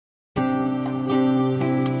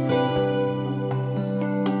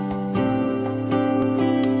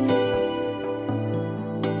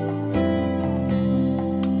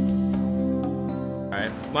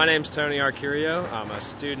My name's Tony Arcurio. I'm a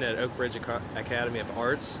student at Oakbridge Academy of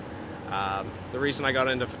Arts. The reason I got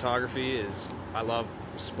into photography is I love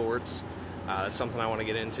sports. That's something I want to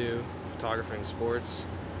get into, photographing sports.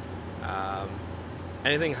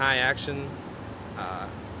 Anything high action,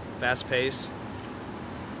 fast pace,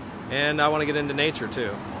 and I want to get into nature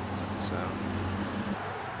too. So.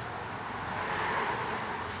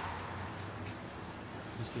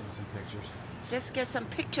 Just getting some pictures. Just get some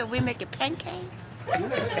picture. We make a pancake.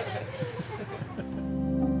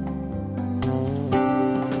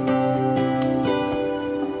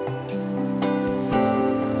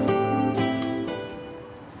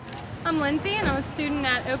 I'm Lindsay, and I'm a student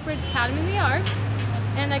at Oakbridge Academy of the Arts,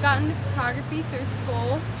 and I got into photography through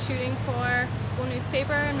school, shooting for school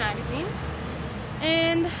newspaper and magazines,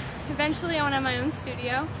 and eventually I want to have my own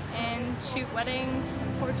studio and shoot weddings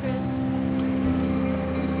and portraits.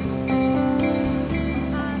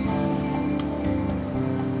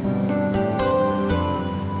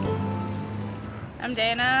 I'm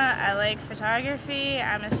Dana. I like photography.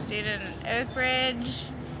 I'm a student at Oakbridge,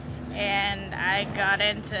 and I got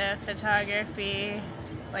into photography.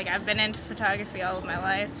 I've been into photography all of my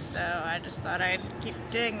life, so I just thought I'd keep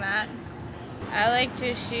doing that. I like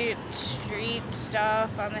to shoot street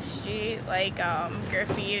stuff on the street, like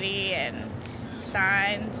graffiti and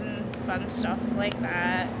signs and fun stuff like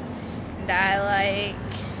that. And I like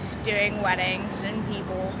doing weddings and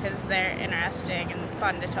people because they're interesting and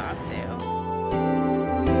fun to talk to.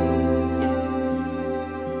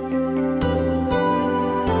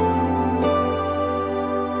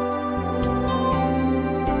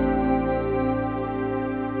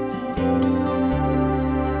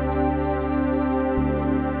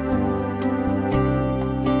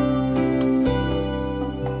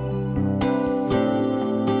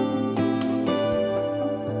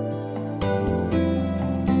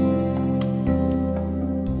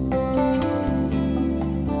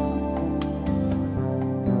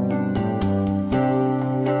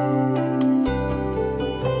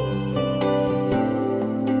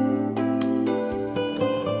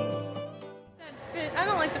 I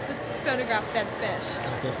don't like to photograph dead fish,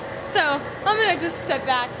 so I'm gonna just sit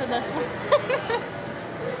back for this one.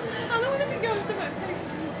 I don't want to be going to my picture.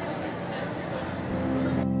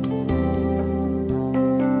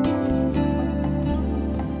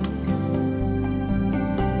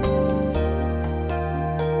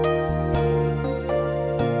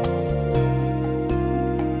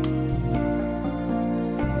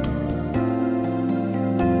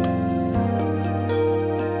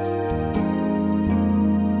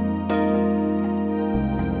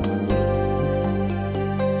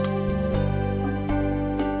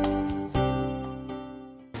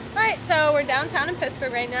 So we're downtown in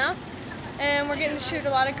Pittsburgh right now, and we're getting to shoot a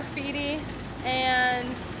lot of graffiti,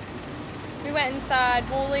 and we went inside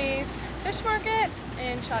Woolley's fish market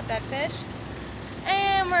and shot dead fish,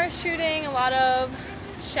 and we're shooting a lot of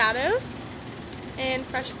shadows and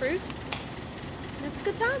fresh fruit, and it's a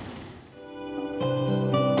good time.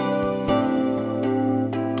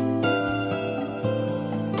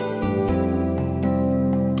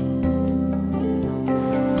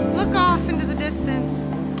 Look off into the distance.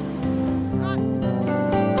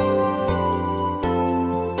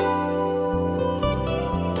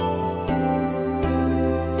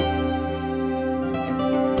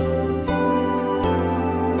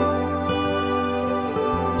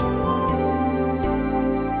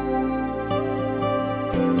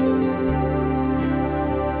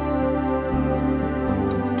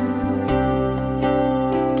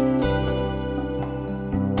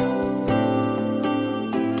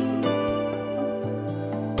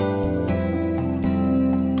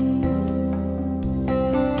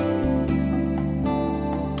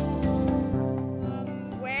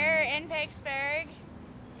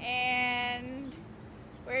 And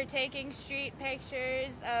we're taking street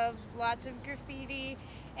pictures of lots of graffiti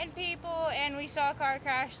and people, and we saw a car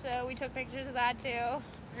crash, so we took pictures of that too.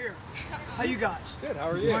 Here, how you guys? Good, how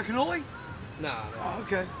are you? You want cannoli? Nah. Oh,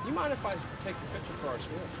 okay. You mind if I take a picture for our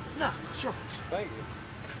school? No, sure. Thank you.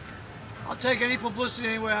 I'll take any publicity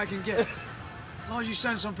any way I can get. As long as you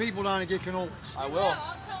send some people down to get cannolis. I will.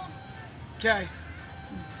 Okay.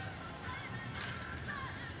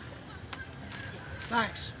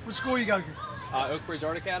 Thanks. What school you go to? Oakbridge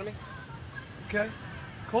Art Academy. Okay.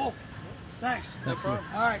 Cool. Thanks. No problem.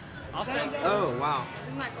 All right. Oh, wow.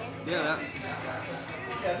 Yeah,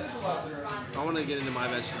 I want to get into my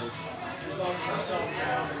vegetables.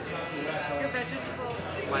 Your vegetables.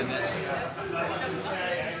 My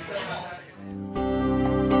vegetables.